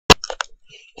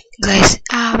Guys,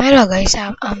 hello guys,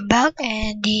 I'm back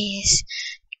and this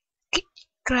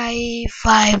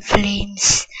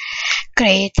Chri5flame's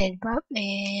created map,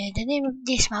 and the name of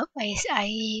this map is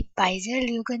Ipuzzle.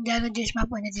 You can download this map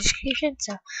on the description.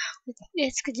 So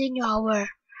let's continue our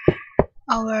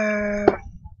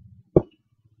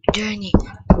journey.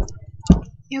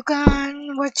 You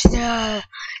can watch the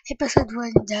episode 1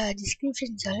 in the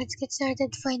description. So let's get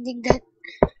started finding that.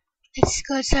 Let's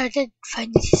get started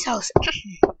finding his house.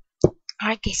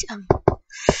 Alright guys,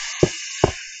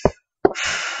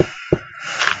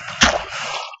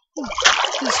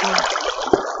 this one.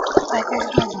 Right,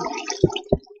 let's go.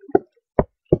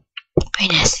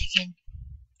 Wait a second.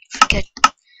 Forget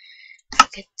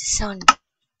the sound.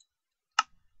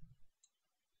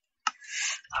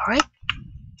 Alright,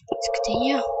 let's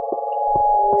continue.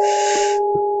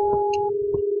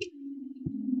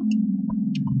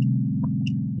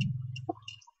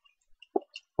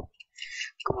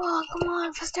 Come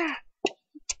on, faster.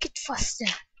 Get faster.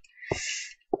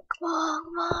 Come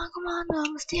on,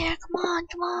 almost there. Come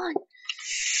on.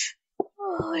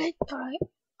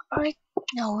 Alright.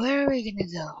 Now where are we gonna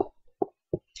go?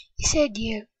 He said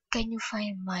here, can you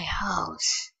find my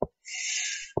house?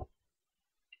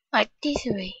 Right, this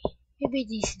way. Maybe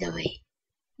this is the way.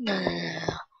 No.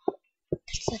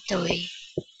 That's not the way.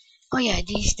 Oh yeah,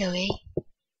 this is the way.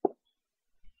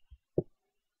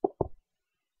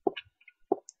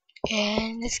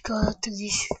 And let's go to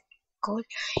this code.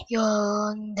 You're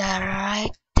on the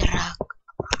right track.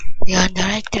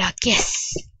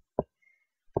 Yes.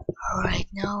 Alright,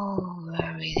 now where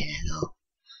are we gonna go?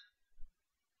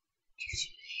 This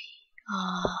way.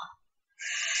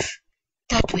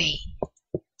 That way.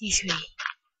 This way.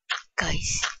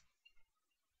 Guys.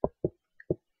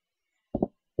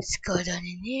 Let's go down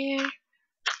in here.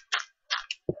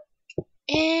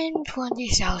 And found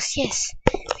this house. Yes.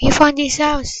 We found this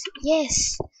house.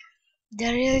 Yes.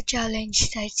 The real challenge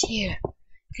starts here.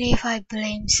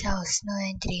 Chri5flame's house. No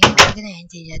entry. I'm not gonna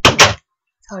enter that.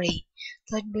 Sorry.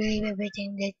 Don't believe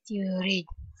everything that you read.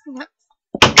 No.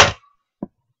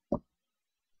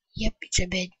 Yep, it's a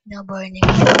bed. No burning.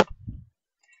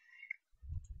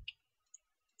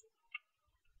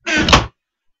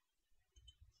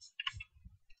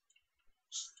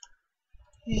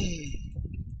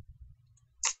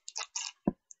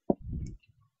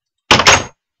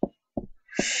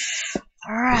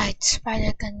 Alright,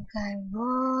 spider can climb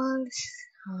walls.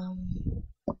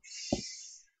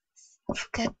 I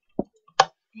forgot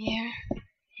here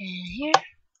and here.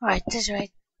 Alright, that's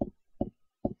right.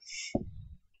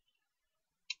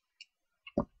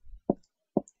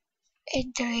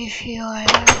 Enter if you are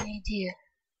an idiot.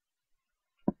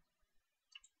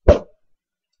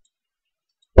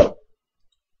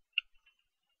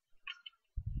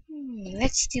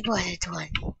 Let's deposit one.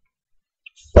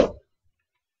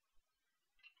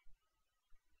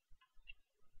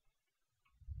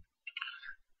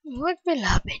 What will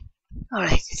happen?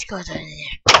 Alright, let's go down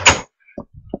there.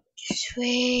 Just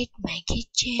wait, my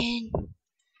kitchen.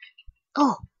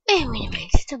 Oh, wait a minute,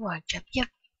 it's the workshop.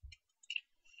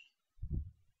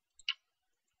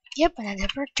 Yep, another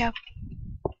workshop.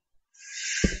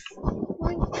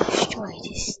 Let's try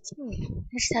this.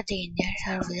 There's nothing in there,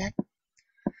 sorry for that.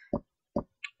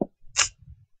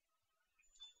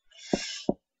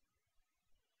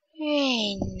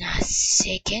 Wait a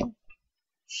second.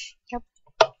 Yep.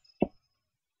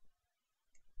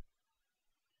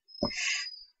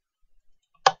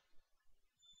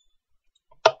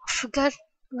 Forgot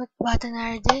what button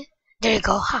are there. There you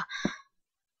go, huh?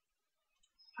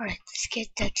 Alright, let's get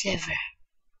that lever.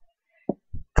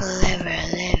 Lever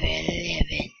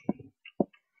 11.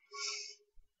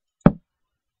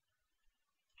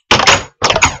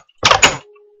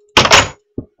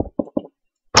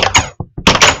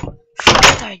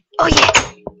 Oh yeah!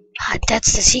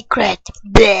 That's the secret.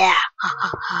 Blah!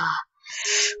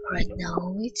 Right now,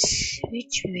 which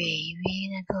way? We're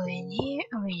gonna go in here.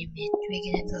 Oh, wait a minute. We're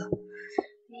gonna go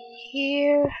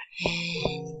here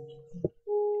and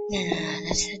no,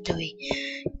 that's not the way.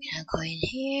 We're gonna go in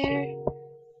here,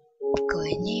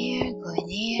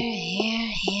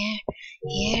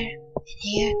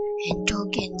 here, and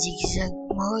talk in zigzag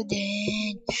mode,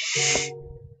 and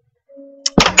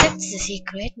that's the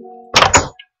secret.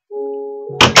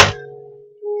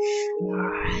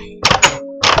 Alright.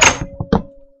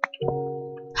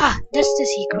 That's the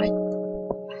secret.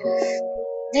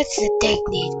 That's the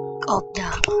technique of the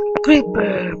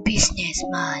creeper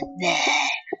businessman.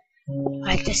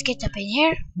 Alright, let's get up in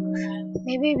here.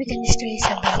 Maybe we can destroy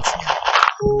some blocks now.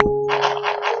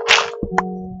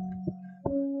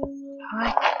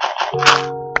 Alright.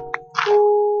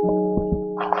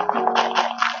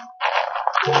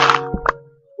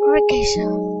 guys,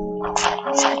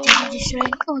 let's continue this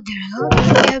run. Oh, there we go.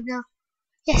 We have now.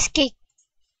 Yes, cake.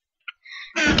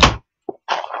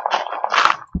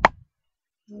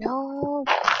 No.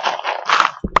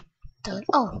 Don't.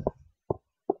 Oh,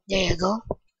 there you go.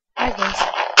 Alright, guys.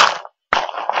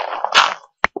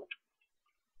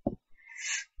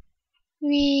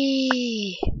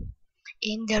 We.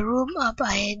 In the room up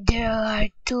ahead, there are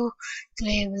two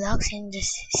clay blocks in the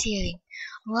ceiling.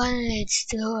 One leads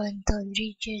to untold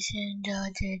riches and the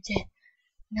other the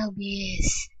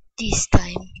nobilis this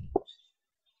time.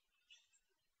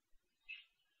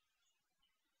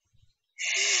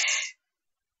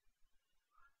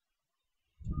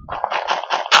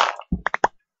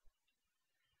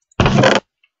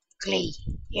 Clay,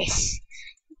 yes.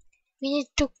 We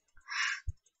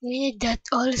need that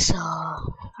also.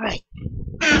 Alright.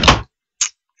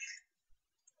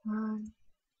 1,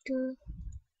 2,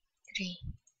 3,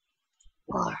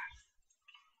 4.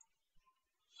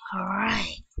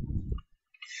 Alright.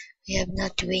 We have now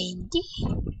 20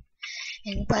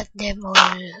 and put them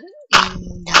all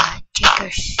in the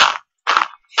checkers.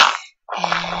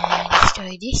 And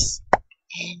destroy this.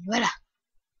 And voila.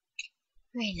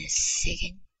 Wait a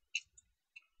second.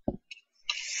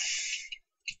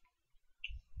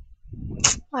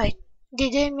 Alright.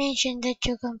 Did I mention that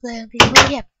you can play on people?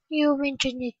 Yep. You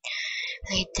mentioned it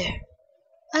later.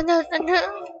 Ano,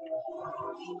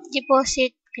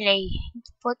 deposit clay.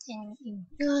 Put in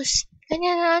use.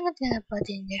 Ano gonna put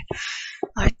in there?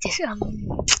 Artist,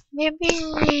 maybe,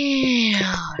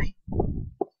 alright.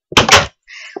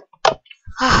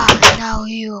 Haha, now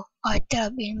you are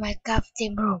trapped in my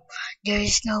captive room. There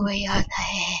is no way out.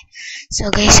 So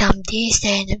guys, this is the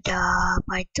end of the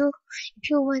part 2. If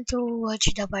you want to watch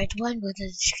the part 1, go to the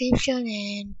description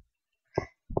and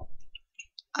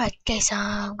alright guys,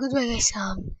 goodbye guys,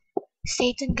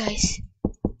 stay tuned guys.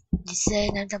 This is the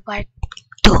end of the part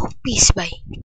 2. Peace, bye.